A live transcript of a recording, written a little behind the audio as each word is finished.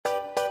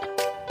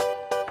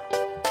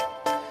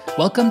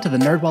Welcome to the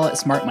NerdWallet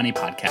Smart Money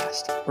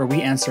Podcast, where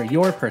we answer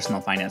your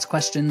personal finance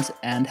questions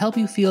and help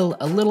you feel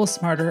a little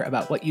smarter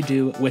about what you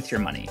do with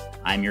your money.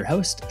 I'm your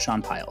host,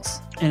 Sean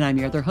Piles. And I'm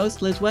your other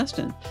host, Liz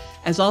Weston.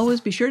 As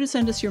always, be sure to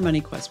send us your money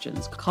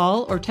questions.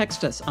 Call or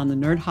text us on the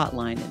Nerd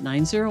Hotline at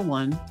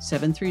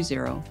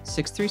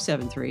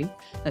 901-730-6373.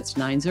 That's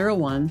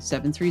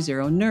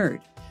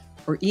 901-730-NERD.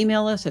 Or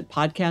email us at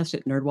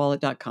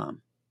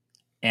podcast@nerdwallet.com.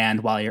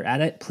 And while you're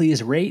at it,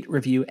 please rate,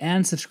 review,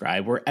 and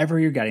subscribe wherever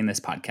you're getting this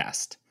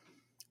podcast.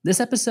 This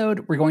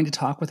episode, we're going to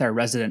talk with our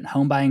resident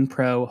home buying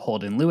pro,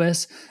 Holden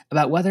Lewis,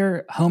 about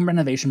whether home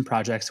renovation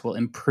projects will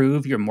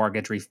improve your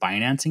mortgage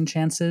refinancing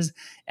chances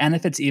and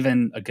if it's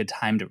even a good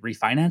time to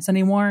refinance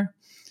anymore.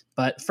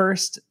 But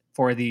first,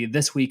 for the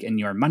This Week in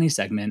Your Money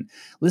segment,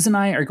 Liz and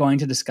I are going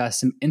to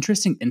discuss some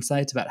interesting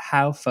insights about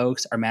how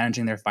folks are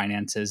managing their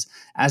finances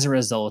as a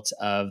result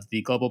of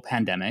the global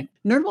pandemic.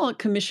 NerdWallet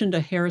commissioned a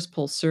Harris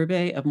Poll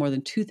survey of more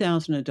than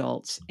 2,000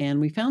 adults,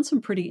 and we found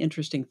some pretty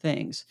interesting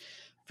things.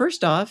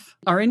 First off,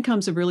 our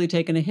incomes have really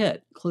taken a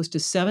hit. Close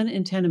to 7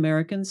 in 10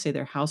 Americans say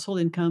their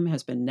household income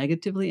has been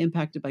negatively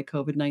impacted by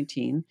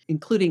COVID-19,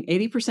 including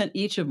 80%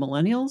 each of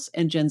millennials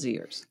and Gen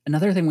Zers.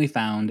 Another thing we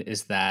found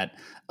is that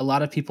a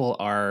lot of people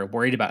are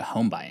worried about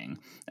home buying.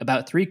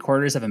 About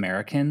 3/4 of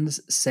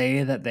Americans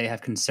say that they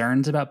have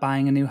concerns about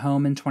buying a new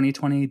home in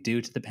 2020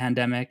 due to the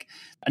pandemic.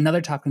 Another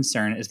top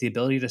concern is the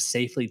ability to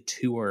safely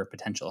tour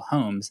potential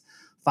homes,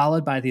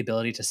 followed by the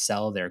ability to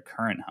sell their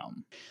current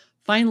home.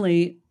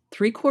 Finally,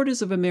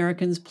 3/4 of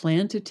Americans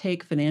plan to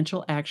take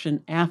financial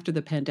action after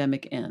the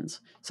pandemic ends,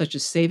 such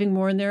as saving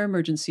more in their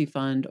emergency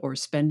fund or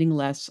spending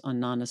less on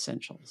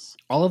non-essentials.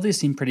 All of these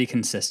seem pretty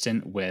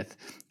consistent with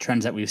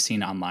trends that we've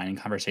seen online in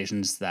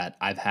conversations that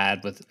I've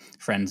had with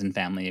friends and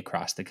family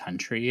across the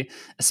country,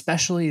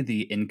 especially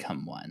the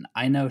income one.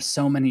 I know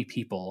so many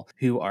people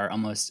who are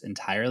almost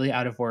entirely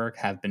out of work,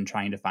 have been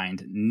trying to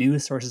find new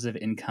sources of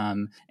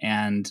income,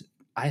 and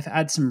I've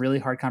had some really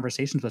hard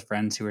conversations with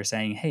friends who are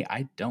saying, hey,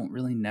 I don't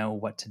really know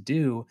what to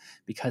do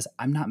because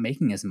I'm not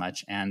making as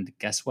much. And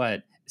guess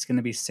what? It's going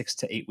to be 6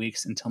 to 8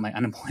 weeks until my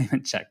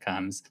unemployment check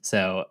comes.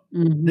 So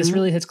this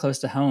really hits close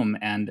to home.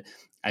 And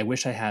I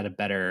wish I had a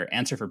better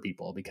answer for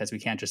people because we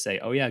can't just say,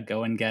 oh yeah,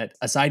 go and get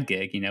a side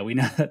gig. We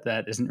know that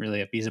that isn't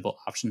really a feasible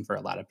option for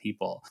a lot of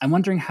people. I'm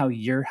wondering how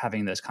you're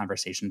having those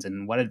conversations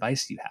and what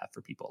advice you have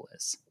for people,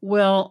 Liz.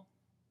 Well,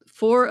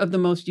 4 of the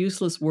most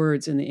useless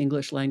words in the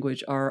English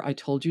language are "I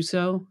told you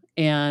so."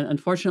 And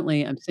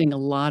unfortunately, I'm seeing a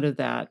lot of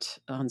that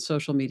on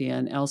social media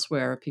and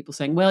elsewhere. People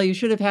saying, well, you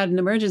should have had an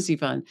emergency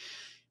fund.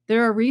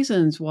 There are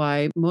reasons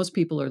why most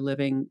people are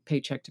living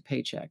paycheck to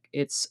paycheck.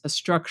 It's a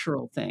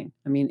structural thing.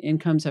 I mean,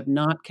 incomes have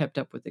not kept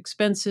up with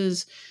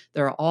expenses.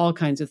 There are all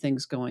kinds of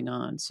things going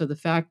on. So the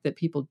fact that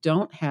people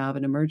don't have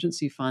an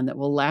emergency fund that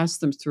will last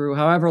them through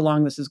however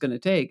long this is going to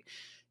take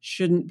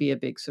shouldn't be a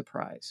big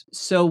surprise.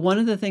 So one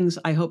of the things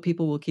I hope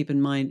people will keep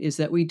in mind is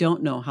that we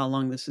don't know how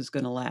long this is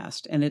going to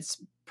last. And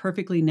it's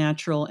perfectly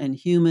natural and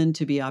human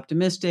to be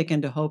optimistic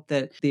and to hope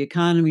that the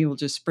economy will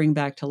just spring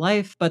back to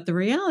life. But the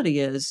reality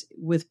is,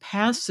 with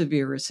past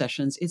severe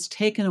recessions, it's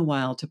taken a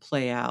while to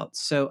play out.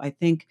 So I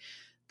think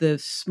the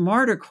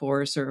smarter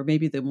course, or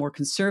maybe the more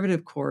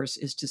conservative course,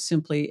 is to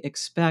simply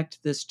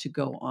expect this to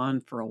go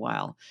on for a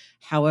while,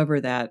 however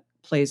that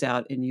plays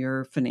out in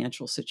your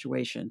financial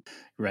situation.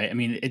 Right. I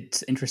mean,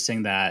 it's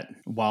interesting that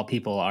while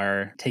people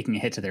are taking a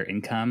hit to their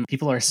income,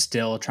 people are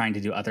still trying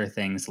to do other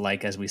things,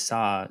 like, as we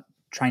saw,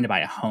 trying to buy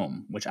a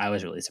home, which I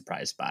was really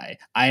surprised by.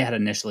 I had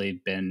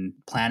initially been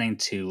planning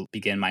to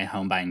begin my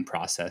home buying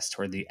process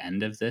toward the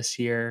end of this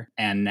year,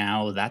 and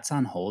now that's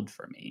on hold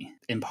for me,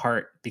 in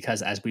part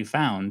because, as we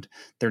found,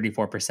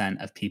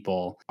 34% of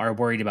people are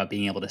worried about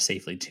being able to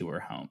safely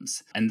tour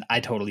homes. And I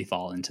totally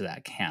fall into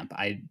that camp.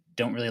 I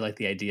don't really like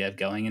the idea of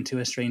going into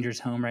a stranger's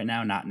home right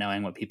now, not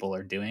knowing what people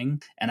are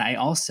doing. And I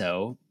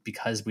also,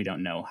 because we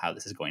don't know how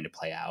this is going to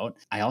play out,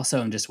 I also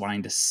am just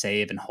wanting to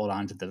save and hold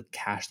on to the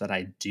cash that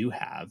I do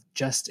have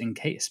just in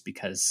case,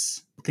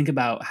 because think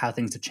about how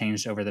things have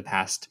changed over the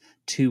past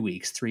 2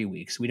 weeks, 3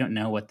 weeks. We don't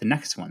know what the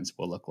next ones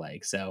will look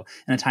like. So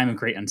in a time of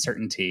great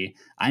uncertainty,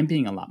 I'm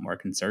being a lot more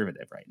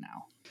conservative right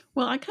now.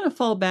 Well, I kind of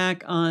fall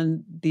back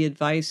on the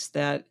advice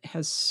that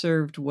has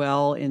served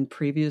well in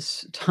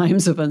previous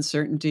times of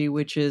uncertainty,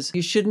 which is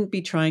you shouldn't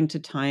be trying to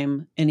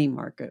time any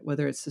market,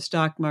 whether it's the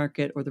stock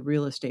market or the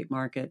real estate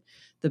market.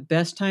 The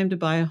best time to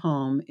buy a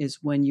home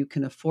is when you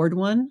can afford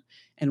one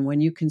and when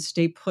you can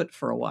stay put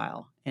for a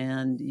while.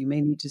 And you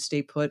may need to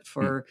stay put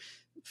for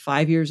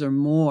 5 years or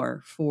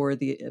more for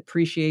the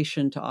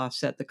appreciation to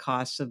offset the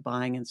costs of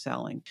buying and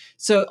selling.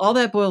 So all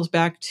that boils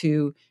back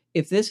to,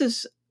 if this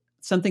is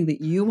something that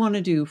you want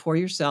to do for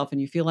yourself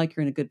and you feel like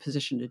you're in a good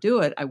position to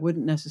do it, I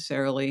wouldn't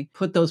necessarily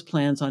put those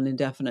plans on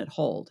indefinite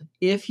hold.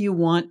 If you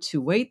want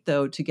to wait,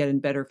 though, to get in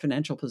better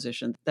financial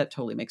position, that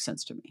totally makes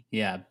sense to me.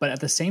 Yeah, but at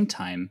the same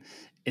time,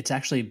 It's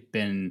actually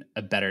been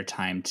a better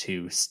time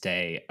to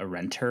stay a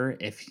renter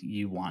if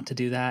you want to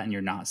do that and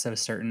you're not so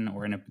certain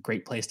or in a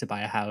great place to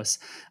buy a house.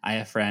 I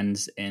have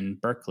friends in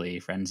Berkeley,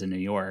 friends in New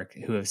York,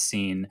 who have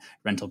seen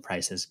rental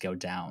prices go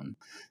down.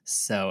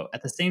 So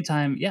at the same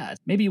time, yeah,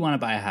 maybe you want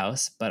to buy a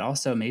house, but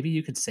also maybe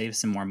you could save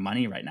some more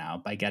money right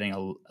now by getting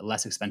a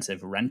less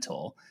expensive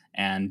rental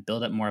and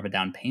build up more of a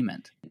down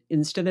payment.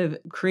 Instead of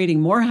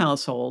creating more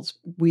households,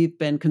 we've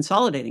been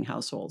consolidating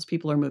households.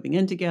 People are moving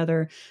in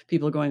together.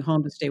 People are going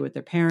home to stay with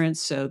their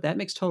parents. So that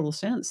makes total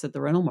sense that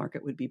the rental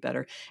market would be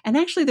better. And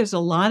actually, there's a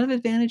lot of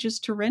advantages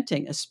to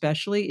renting,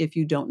 especially if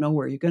you don't know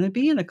where you're going to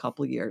be in a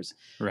couple of years.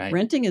 Right.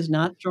 Renting is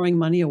not throwing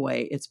money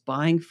away. It's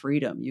buying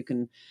freedom. You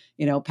can,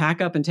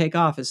 pack up and take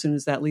off as soon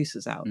as that lease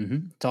is out.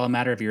 It's all a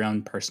matter of your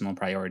own personal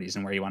priorities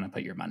and where you want to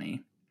put your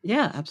money.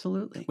 Yeah,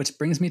 absolutely. Which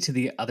brings me to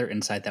the other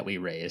insight that we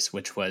raised,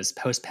 which was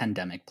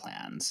post-pandemic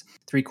plans.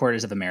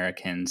 3/4 of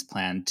Americans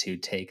plan to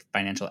take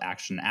financial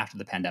action after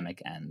the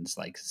pandemic ends,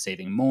 like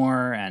saving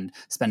more and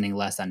spending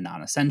less on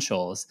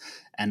non-essentials.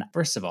 And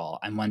first of all,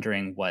 I'm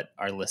wondering what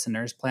our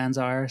listeners' plans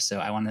are. So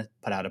I want to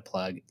put out a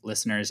plug.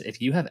 Listeners,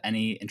 if you have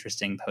any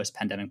interesting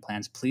post-pandemic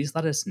plans, please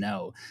let us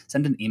know.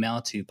 Send an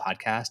email to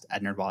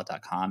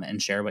podcast@nerdwallet.com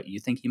and share what you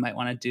think you might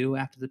want to do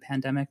after the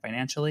pandemic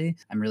financially.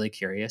 I'm really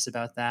curious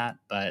about that,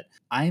 but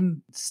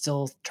I'm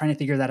still trying to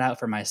figure that out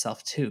for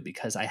myself too,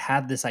 because I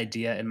had this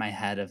idea in my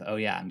head of, oh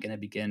yeah, I'm going to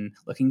begin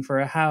looking for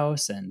a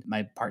house, and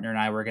my partner and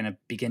I were going to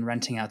begin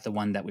renting out the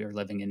one that we were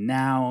living in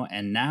now.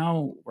 And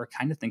now we're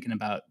kind of thinking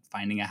about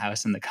finding a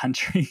house in the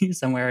country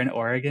somewhere in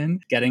Oregon,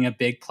 getting a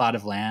big plot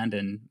of land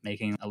and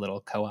making a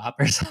little co-op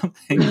or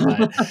something.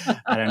 But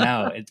I don't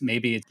know.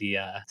 Maybe the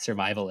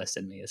survivalist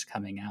in me is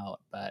coming out.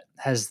 But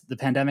has the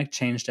pandemic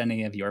changed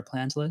any of your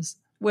plans, Liz?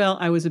 Well,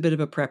 I was a bit of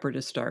a prepper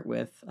to start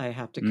with. I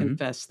have to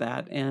confess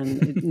that.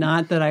 And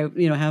not that I,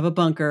 have a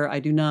bunker. I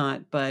do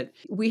not. But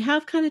we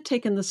have kind of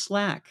taken the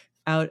slack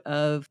out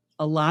of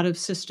a lot of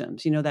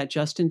systems, that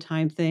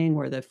just-in-time thing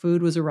where the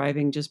food was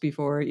arriving just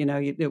before,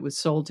 it was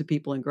sold to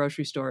people in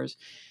grocery stores.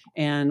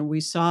 And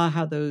we saw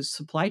how those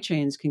supply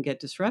chains can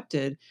get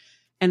disrupted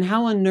and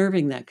how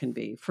unnerving that can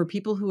be for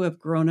people who have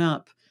grown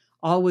up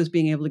always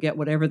being able to get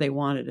whatever they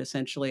wanted,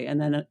 essentially. And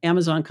then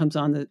Amazon comes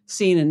on the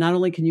scene, and not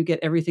only can you get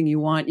everything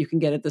you want, you can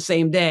get it the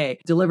same day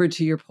delivered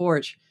to your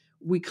porch.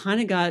 We kind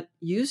of got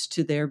used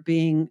to there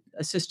being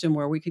a system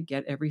where we could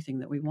get everything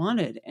that we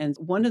wanted. And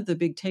one of the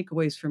big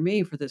takeaways for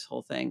me for this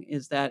whole thing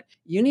is that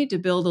you need to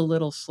build a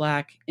little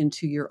slack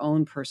into your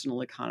own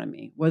personal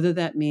economy, whether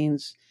that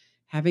means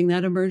having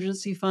that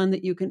emergency fund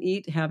that you can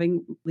eat,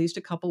 having at least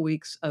a couple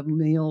weeks of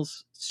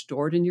meals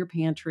stored in your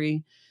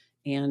pantry,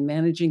 and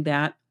managing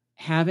that,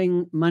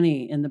 having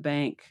money in the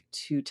bank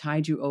to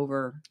tide you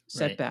over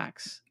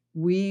setbacks.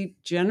 Right. We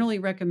generally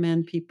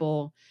recommend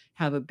people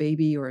have a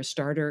baby or a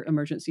starter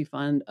emergency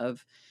fund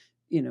of,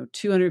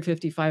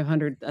 $250,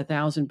 $500,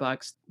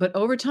 $1,000. But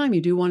over time,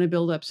 you do want to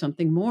build up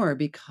something more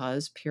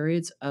because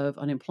periods of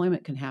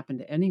unemployment can happen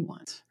to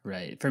anyone.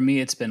 Right. For me,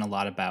 it's been a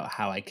lot about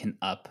how I can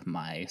up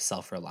my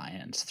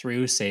self-reliance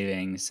through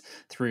savings,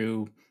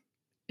 through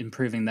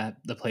improving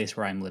the place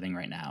where I'm living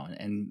right now,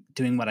 and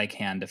doing what I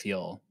can to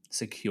feel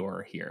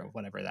secure here,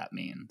 whatever that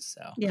means.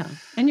 So yeah.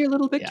 And your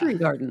little victory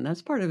garden,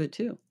 that's part of it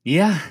too.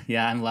 Yeah.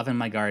 I'm loving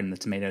my garden. The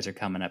tomatoes are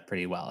coming up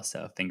pretty well,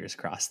 so fingers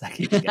crossed that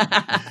keeps going.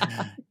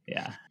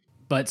 Yeah.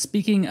 But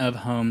speaking of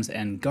homes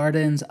and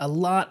gardens, a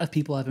lot of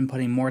people have been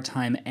putting more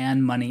time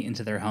and money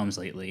into their homes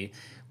lately,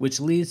 which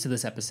leads to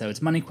this episode's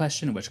money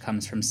question, which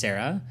comes from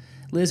Sarah.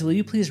 Liz, will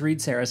you please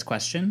read Sarah's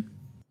question?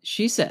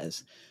 She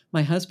says,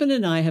 my husband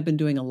and I have been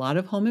doing a lot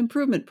of home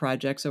improvement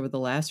projects over the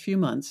last few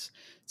months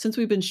since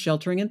we've been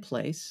sheltering in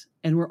place,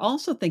 and we're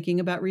also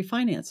thinking about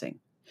refinancing.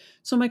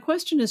 So my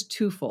question is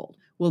twofold.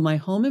 Will my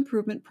home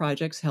improvement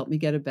projects help me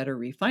get a better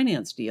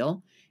refinance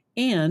deal?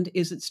 And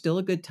is it still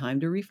a good time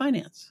to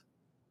refinance?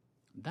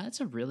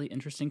 That's a really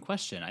interesting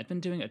question. I've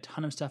been doing a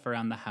ton of stuff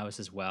around the house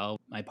as well.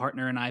 My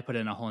partner and I put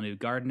in a whole new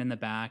garden in the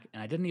back,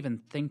 and I didn't even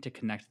think to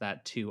connect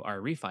that to our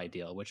refi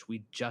deal, which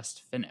we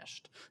just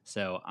finished.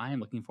 So I am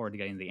looking forward to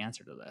getting the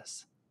answer to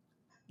this.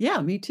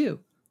 Yeah, me too.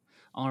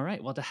 All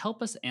right. Well, to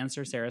help us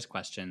answer Sarah's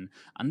question,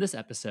 on this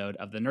episode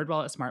of the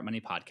NerdWallet Smart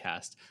Money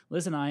podcast,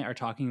 Liz and I are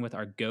talking with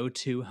our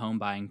go-to home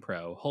buying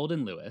pro,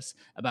 Holden Lewis,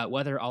 about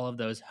whether all of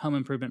those home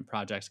improvement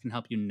projects can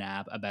help you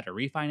nab a better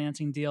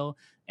refinancing deal,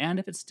 and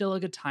if it's still a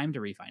good time to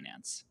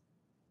refinance.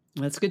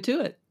 Let's get to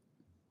it.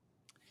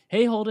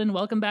 Hey, Holden,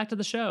 welcome back to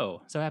the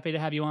show. So happy to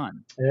have you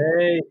on.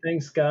 Hey,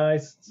 thanks,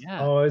 guys. It's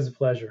always a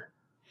pleasure.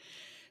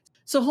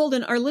 So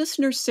Holden, our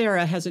listener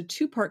Sarah has a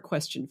two-part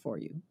question for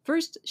you.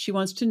 First, she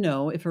wants to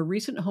know if her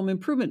recent home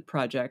improvement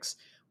projects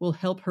will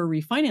help her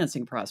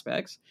refinancing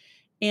prospects,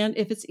 and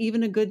if it's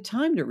even a good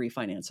time to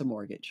refinance a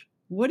mortgage.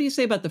 What do you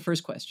say about the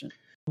first question?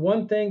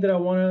 One thing that I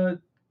want to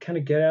kind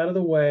of get out of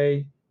the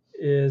way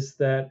is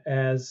that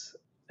as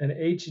an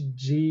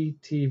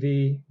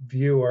HGTV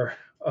viewer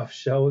of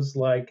shows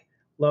like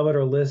Love It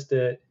or List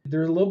It,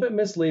 they're a little bit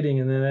misleading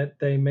in that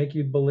they make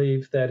you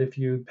believe that if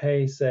you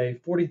pay, say,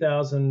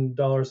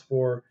 $40,000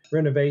 for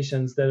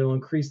renovations, that it'll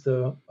increase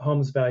the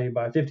home's value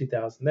by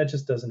 $50,000. That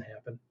just doesn't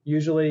happen.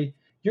 Usually,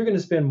 you're going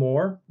to spend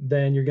more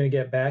than you're going to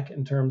get back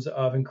in terms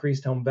of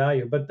increased home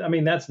value. But I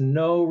mean, that's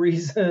no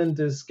reason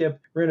to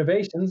skip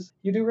renovations.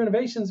 You do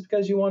renovations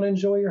because you want to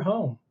enjoy your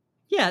home.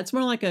 Yeah, it's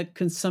more like a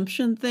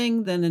consumption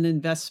thing than an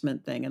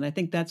investment thing. And I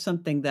think that's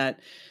something that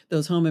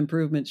those home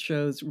improvement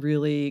shows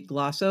really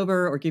gloss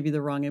over or give you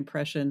the wrong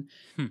impression.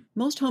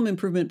 Most home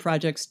improvement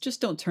projects just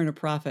don't turn a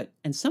profit,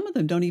 and some of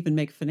them don't even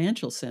make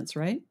financial sense,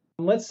 right?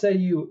 Let's say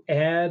you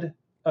add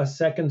a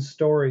second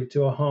story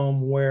to a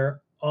home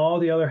where all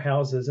the other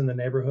houses in the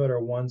neighborhood are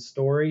one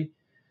story.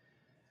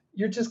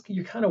 You're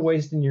kind of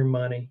wasting your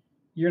money.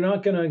 You're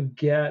not going to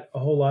get a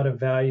whole lot of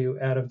value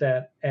out of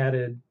that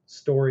added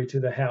story to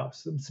the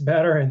house. It's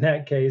better in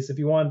that case, if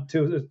you want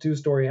a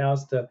two-story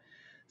house, to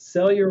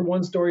sell your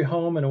one-story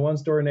home in a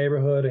one-story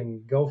neighborhood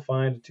and go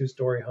find a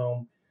two-story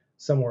home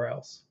somewhere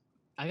else.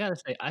 I gotta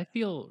say, I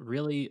feel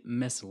really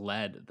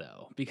misled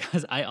though,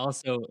 because I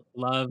also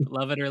love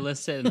It or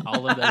List It and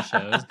all of those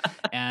shows,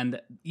 and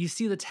you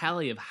see the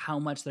tally of how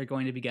much they're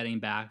going to be getting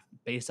back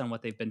based on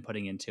what they've been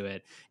putting into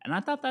it, and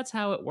I thought that's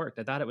how it worked.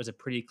 I thought it was a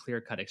pretty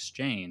clear-cut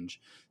exchange.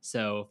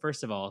 So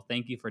first of all,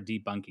 thank you for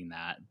debunking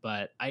that.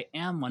 But I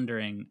am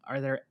wondering,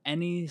 are there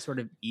any sort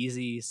of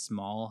easy,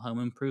 small home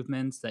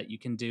improvements that you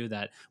can do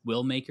that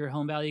will make your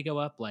home value go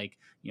up? Like,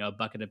 a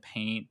bucket of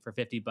paint for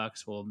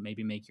 $50 will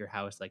maybe make your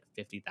house like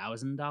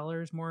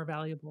 $50,000 more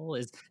valuable.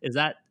 Is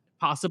that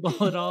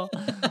possible at all?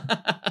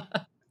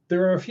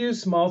 There are a few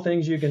small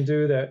things you can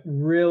do that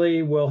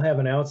really will have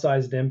an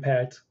outsized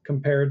impact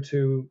compared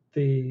to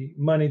the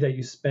money that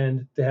you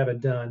spend to have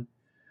it done.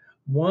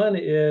 One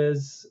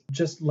is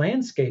just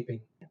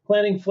landscaping,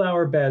 planting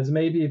flower beds.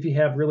 Maybe if you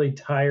have really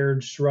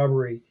tired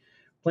shrubbery,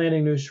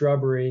 planting new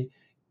shrubbery,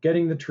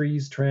 getting the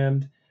trees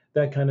trimmed,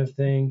 that kind of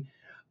thing.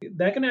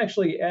 That can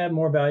actually add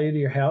more value to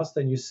your house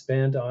than you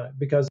spend on it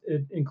because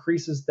it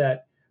increases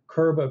that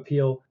curb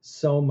appeal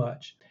so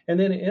much. And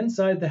then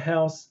inside the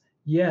house,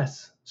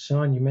 yes,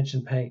 Sean, you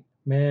mentioned paint.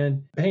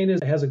 Man,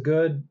 paint has a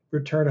good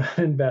return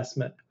on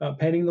investment.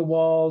 Painting the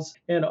walls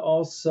and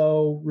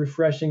also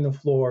refreshing the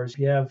floors. If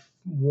you have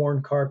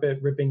worn carpet,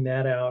 ripping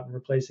that out and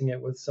replacing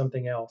it with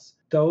something else.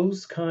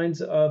 Those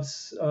kinds of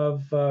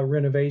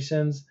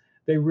renovations,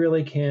 they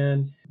really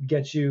can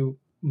get you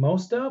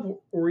most of,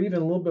 or even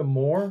a little bit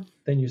more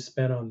than you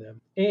spent on them.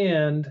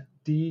 And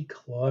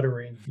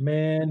decluttering,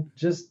 man,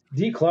 just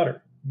declutter.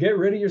 Get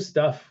rid of your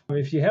stuff.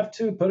 If you have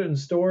to, put it in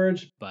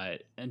storage.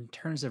 But in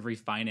terms of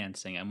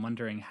refinancing, I'm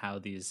wondering how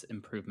these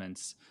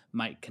improvements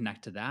might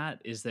connect to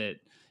that. Is that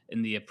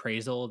in the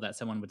appraisal that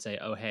someone would say,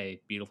 oh, hey,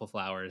 beautiful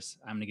flowers,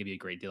 I'm going to give you a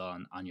great deal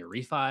on your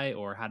refi,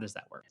 or how does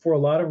that work? For a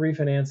lot of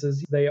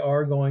refinances, they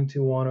are going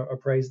to want to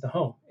appraise the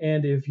home.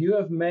 And if you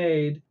have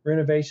made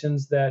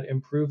renovations that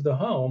improve the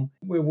home,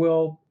 we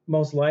will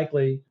most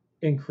likely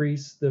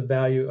increase the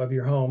value of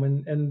your home.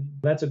 And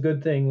that's a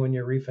good thing when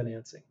you're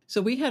refinancing.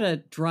 So we had a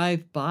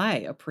drive-by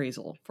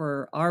appraisal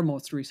for our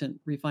most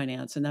recent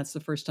refinance, and that's the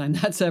first time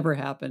that's ever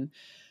happened.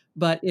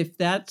 But if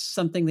that's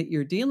something that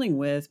you're dealing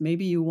with,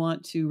 maybe you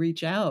want to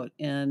reach out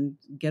and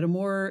get a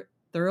more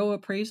thorough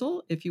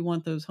appraisal if you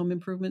want those home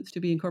improvements to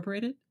be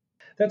incorporated?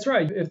 That's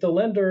right. If the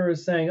lender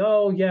is saying,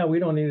 oh, yeah, we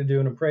don't need to do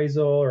an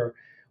appraisal, or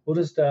we'll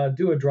just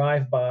do a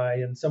drive-by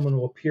and someone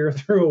will peer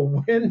through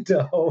a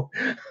window,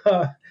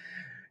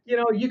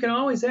 you can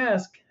always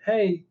ask,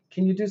 hey,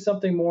 can you do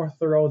something more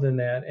thorough than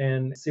that,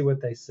 and see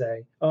what they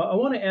say. I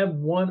want to add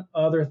one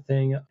other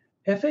thing.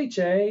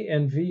 FHA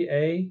and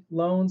VA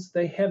loans,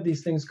 they have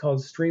these things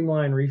called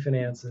streamlined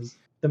refinances.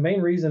 The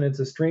main reason it's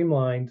a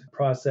streamlined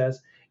process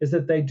is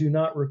that they do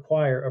not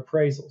require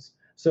appraisals.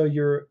 So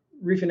you're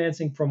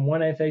refinancing from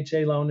one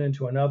FHA loan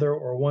into another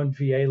or one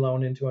VA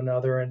loan into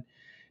another. And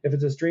if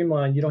it's a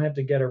streamline, you don't have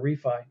to get a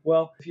refi.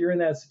 Well, if you're in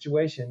that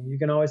situation, you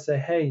can always say,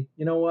 hey,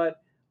 you know what?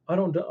 I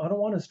don't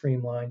want to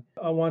streamline.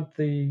 I want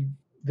the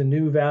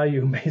new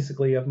value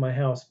basically of my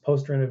house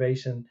post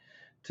renovation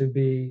to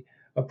be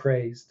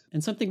appraised.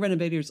 And something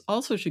renovators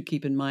also should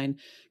keep in mind,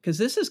 because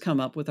this has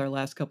come up with our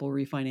last couple of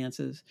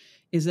refinances,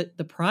 is that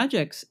the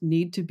projects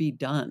need to be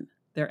done.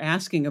 They're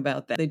asking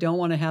about that. They don't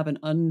want to have an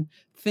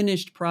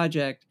unfinished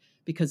project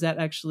because that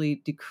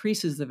actually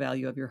decreases the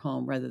value of your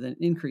home rather than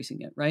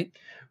increasing it, right?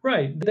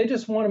 Right. They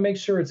just want to make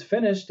sure it's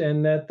finished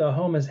and that the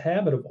home is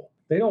habitable.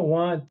 They don't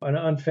want an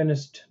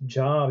unfinished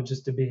job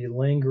just to be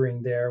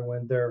lingering there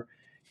when they're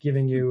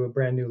giving you a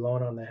brand new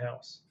loan on the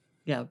house.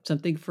 Yeah,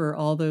 something for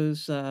all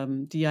those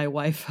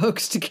DIY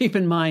folks to keep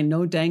in mind.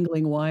 No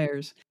dangling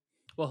wires.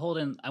 Well,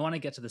 Holden, I want to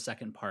get to the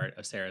second part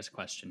of Sarah's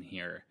question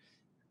here.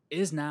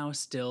 Is now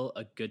still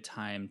a good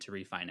time to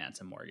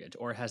refinance a mortgage,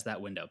 or has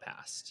that window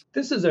passed?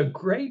 This is a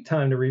great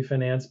time to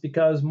refinance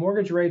because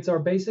mortgage rates are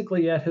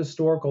basically at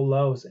historical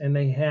lows, and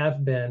they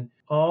have been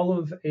all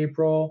of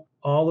April,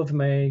 all of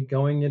May,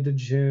 going into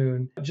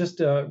June, just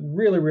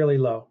really, really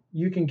low.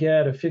 you can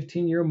get a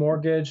 15-year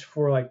mortgage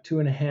for like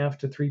 2.5%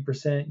 to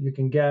 3%. You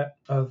can get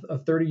a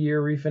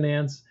 30-year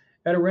refinance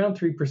at around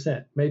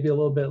 3%, maybe a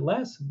little bit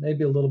less,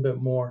 maybe a little bit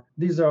more.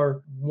 These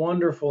are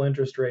wonderful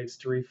interest rates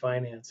to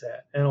refinance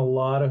at, and a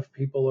lot of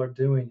people are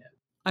doing it.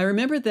 I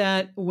remember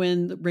that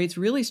when the rates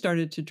really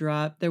started to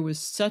drop, there was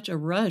such a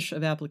rush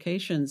of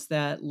applications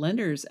that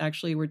lenders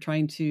actually were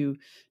trying to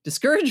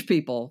discourage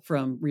people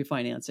from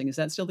refinancing. Is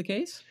that still the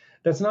case?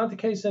 That's not the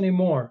case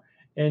anymore.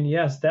 And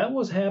yes, that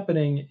was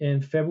happening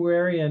in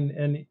February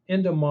and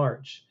into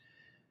March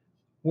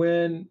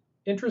when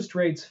interest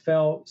rates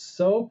fell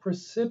so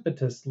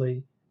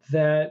precipitously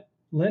that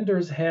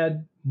lenders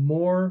had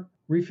more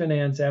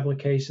refinance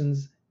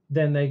applications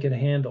than they could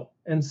handle.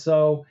 And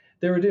so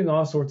they were doing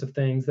all sorts of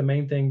things. The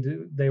main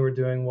thing they were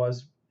doing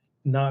was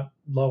not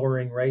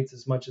lowering rates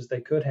as much as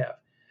they could have,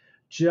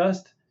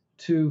 just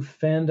to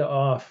fend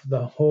off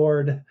the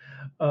horde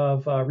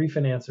of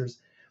refinancers.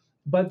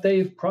 But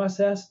they've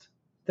processed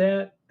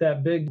that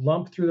big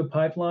lump through the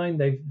pipeline.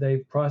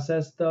 They've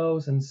processed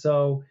those, and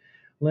so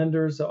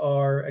lenders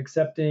are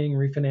accepting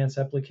refinance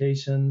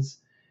applications,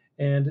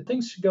 and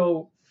things should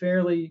go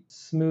fairly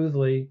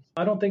smoothly.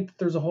 I don't think that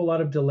there's a whole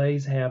lot of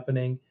delays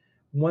happening.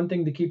 One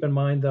thing to keep in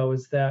mind, though,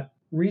 is that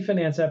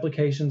refinance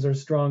applications are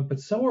strong, but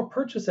so are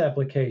purchase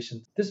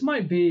applications. This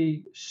might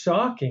be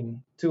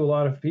shocking to a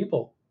lot of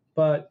people,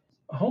 but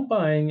home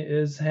buying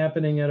is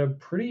happening at a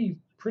pretty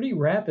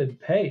rapid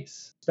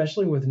pace,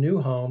 especially with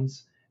new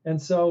homes. And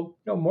so,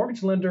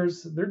 mortgage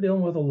lenders, they're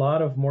dealing with a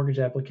lot of mortgage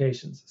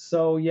applications.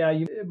 So yeah,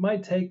 it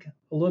might take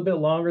a little bit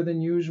longer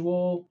than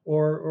usual,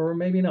 or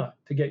maybe not,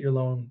 to get your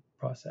loan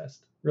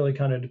processed. Really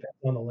kind of depends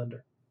on the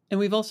lender. And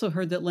we've also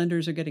heard that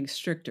lenders are getting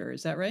stricter.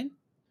 Is that right?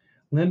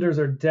 Lenders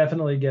are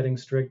definitely getting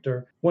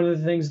stricter. One of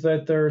the things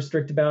that they're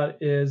strict about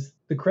is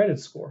the credit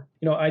score.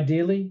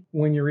 Ideally,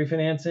 when you're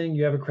refinancing,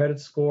 you have a credit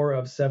score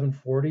of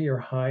 740 or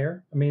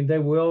higher. I mean, they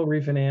will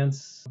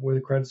refinance with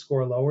a credit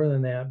score lower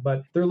than that,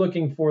 but they're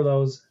looking for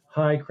those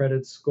high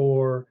credit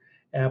score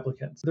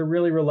applicants. They're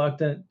really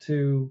reluctant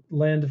to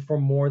lend for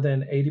more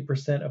than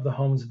 80% of the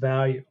home's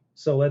value.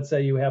 So let's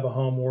say you have a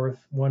home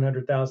worth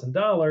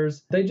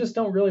 $100,000. They just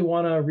don't really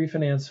want to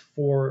refinance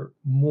for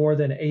more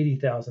than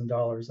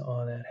 $80,000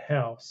 on that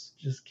house.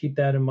 Just keep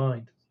that in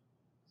mind.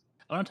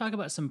 I want to talk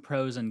about some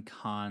pros and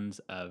cons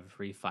of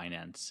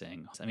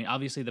refinancing. I mean,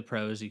 obviously the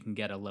pros, you can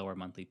get a lower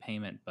monthly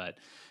payment, but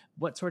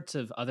what sorts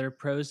of other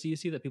pros do you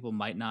see that people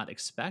might not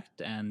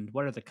expect? And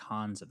what are the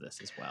cons of this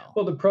as well?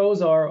 Well, the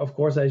pros are, of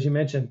course, as you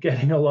mentioned,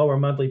 getting a lower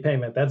monthly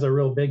payment. That's a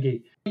real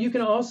biggie. You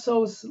can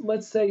also,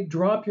 let's say,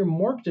 drop your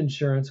mortgage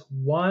insurance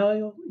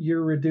while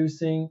you're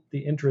reducing the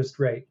interest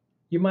rate.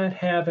 You might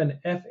have an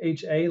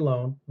FHA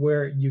loan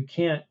where you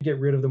can't get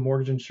rid of the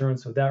mortgage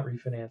insurance without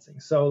refinancing.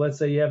 So let's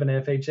say you have an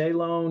FHA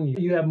loan,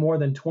 you have more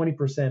than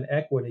 20%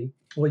 equity.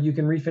 Well, you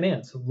can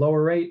refinance,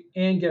 lower rate,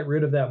 and get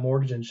rid of that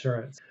mortgage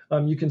insurance.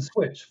 You can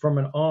switch from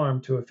an ARM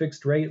to a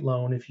fixed rate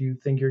loan if you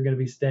think you're going to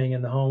be staying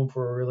in the home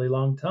for a really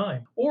long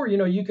time. Or,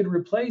 you could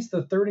replace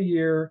the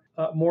 30-year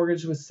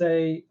mortgage with,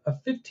 say, a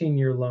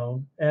 15-year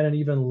loan at an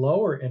even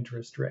lower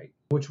interest rate,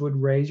 which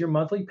would raise your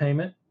monthly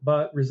payment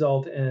but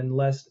result in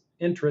less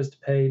interest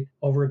paid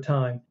over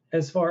time.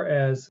 As far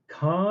as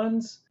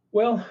cons,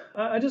 well,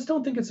 I just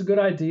don't think it's a good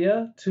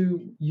idea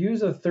to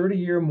use a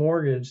 30-year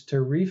mortgage to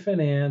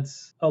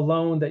refinance a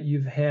loan that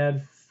you've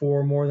had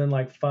for more than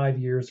like 5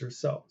 years or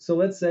so. So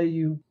let's say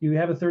you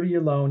have a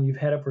 30-year loan, you've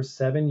had it for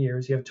 7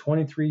 years, you have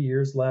 23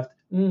 years left.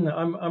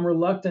 I'm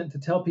reluctant to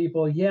tell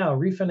people,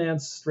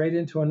 refinance straight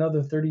into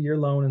another 30-year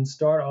loan and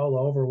start all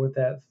over with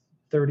that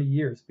 30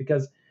 years,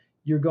 because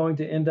you're going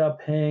to end up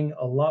paying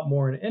a lot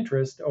more in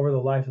interest over the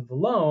life of the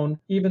loan,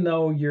 even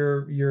though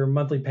your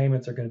monthly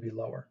payments are going to be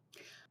lower.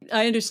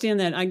 I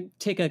understand that. I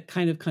take a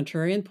kind of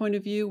contrarian point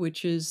of view,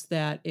 which is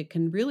that it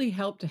can really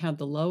help to have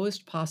the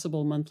lowest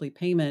possible monthly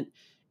payment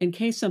in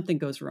case something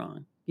goes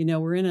wrong.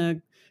 We're in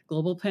a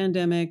global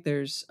pandemic.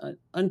 There's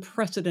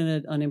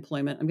unprecedented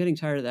unemployment. I'm getting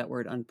tired of that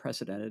word,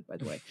 unprecedented, by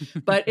the way.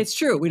 But it's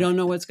true. We don't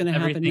know what's going to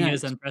happen next. Everything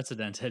is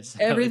unprecedented. So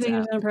everything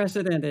is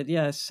unprecedented,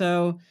 yes.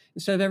 So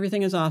instead of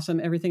everything is awesome,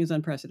 everything is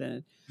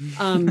unprecedented.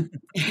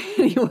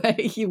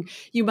 Anyway,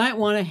 you might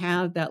want to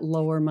have that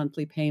lower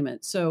monthly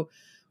payment. So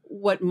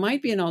what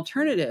might be an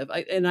alternative,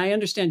 and I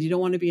understand you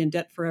don't want to be in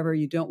debt forever.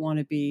 You don't want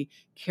to be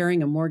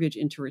carrying a mortgage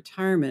into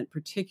retirement,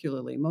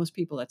 particularly. Most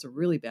people, that's a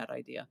really bad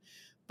idea.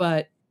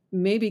 But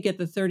maybe get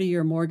the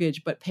 30-year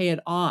mortgage, but pay it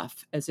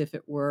off as if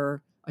it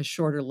were a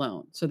shorter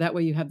loan. So that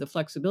way you have the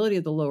flexibility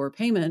of the lower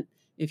payment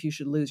if you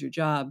should lose your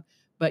job,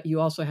 but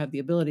you also have the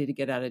ability to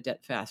get out of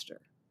debt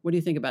faster. What do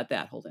you think about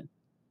that, Holden?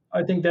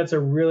 I think that's a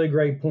really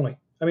great point.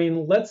 I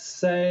mean, let's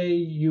say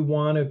you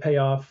want to pay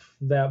off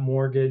that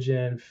mortgage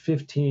in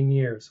 15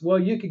 years. Well,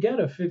 you could get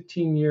a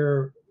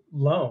 15-year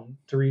loan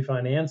to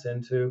refinance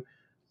into,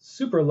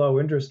 super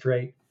low interest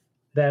rate.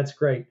 That's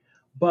great.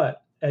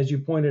 But as you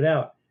pointed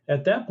out,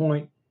 at that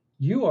point,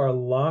 you are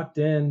locked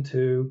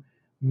into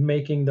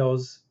making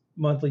those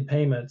monthly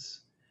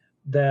payments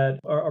that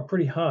are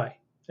pretty high.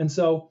 And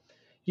so,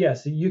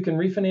 yes, you can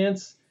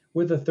refinance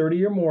with a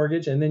 30-year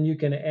mortgage, and then you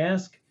can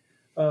ask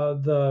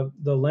the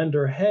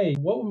lender, hey,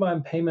 what would my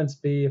payments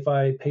be if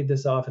I paid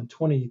this off in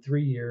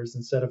 23 years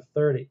instead of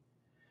 30?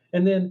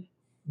 And then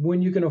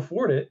when you can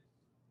afford it,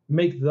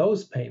 make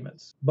those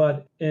payments.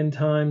 But in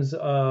times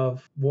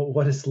of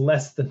what is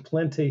less than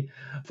plenty,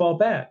 fall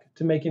back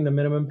to making the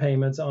minimum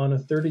payments on a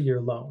 30-year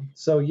loan.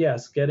 So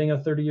yes, getting a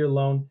 30-year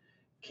loan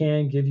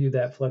can give you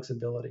that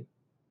flexibility.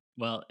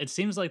 Well, it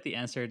seems like the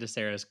answer to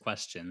Sarah's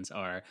questions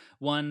are,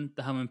 one,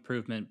 the home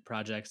improvement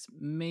projects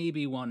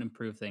maybe won't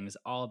improve things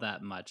all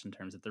that much in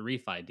terms of the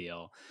refi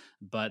deal,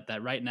 but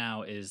that right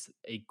now is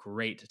a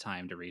great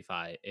time to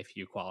refi if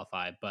you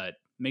qualify, but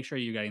make sure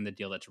you're getting the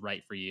deal that's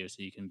right for you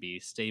so you can be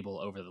stable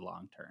over the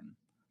long term.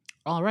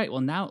 All right, well,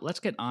 now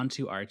let's get on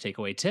to our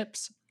takeaway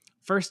tips.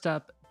 First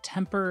up,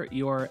 temper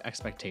your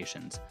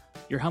expectations.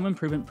 Your home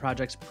improvement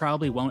projects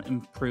probably won't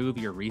improve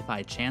your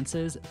refi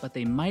chances, but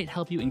they might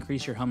help you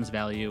increase your home's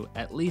value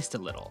at least a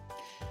little.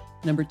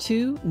 Number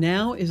 2,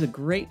 now is a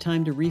great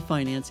time to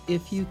refinance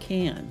if you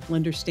can.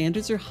 Lender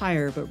standards are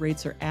higher, but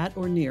rates are at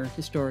or near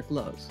historic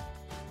lows.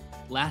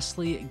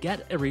 Lastly,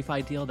 get a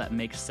refi deal that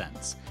makes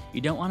sense.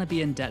 You don't want to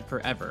be in debt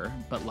forever,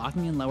 but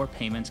locking in lower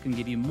payments can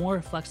give you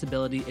more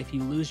flexibility if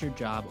you lose your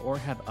job or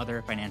have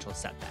other financial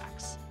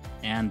setbacks.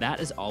 And that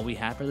is all we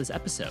have for this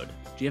episode.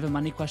 Do you have a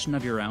money question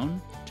of your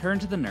own? Turn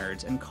to the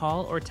nerds and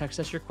call or text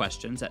us your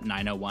questions at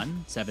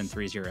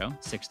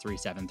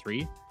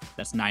 901-730-6373.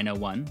 That's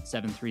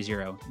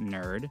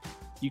 901-730-NERD.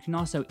 You can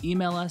also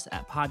email us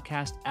at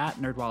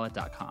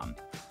podcast@nerdwallet.com.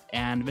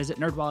 And visit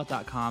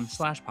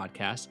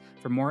nerdwallet.com/podcast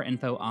for more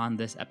info on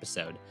this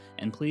episode.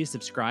 And please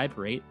subscribe,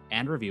 rate,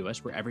 and review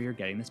us wherever you're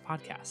getting this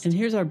podcast. And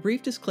here's our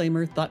brief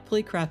disclaimer,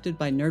 thoughtfully crafted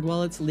by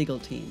NerdWallet's legal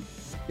team.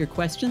 Your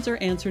questions are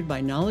answered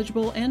by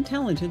knowledgeable and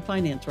talented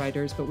finance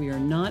writers, but we are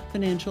not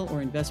financial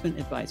or investment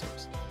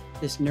advisors.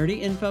 This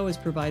nerdy info is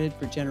provided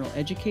for general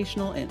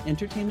educational and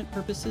entertainment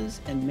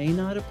purposes and may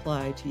not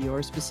apply to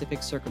your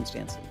specific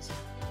circumstances.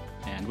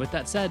 And with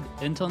that said,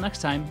 until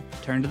next time,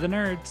 turn to the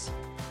nerds.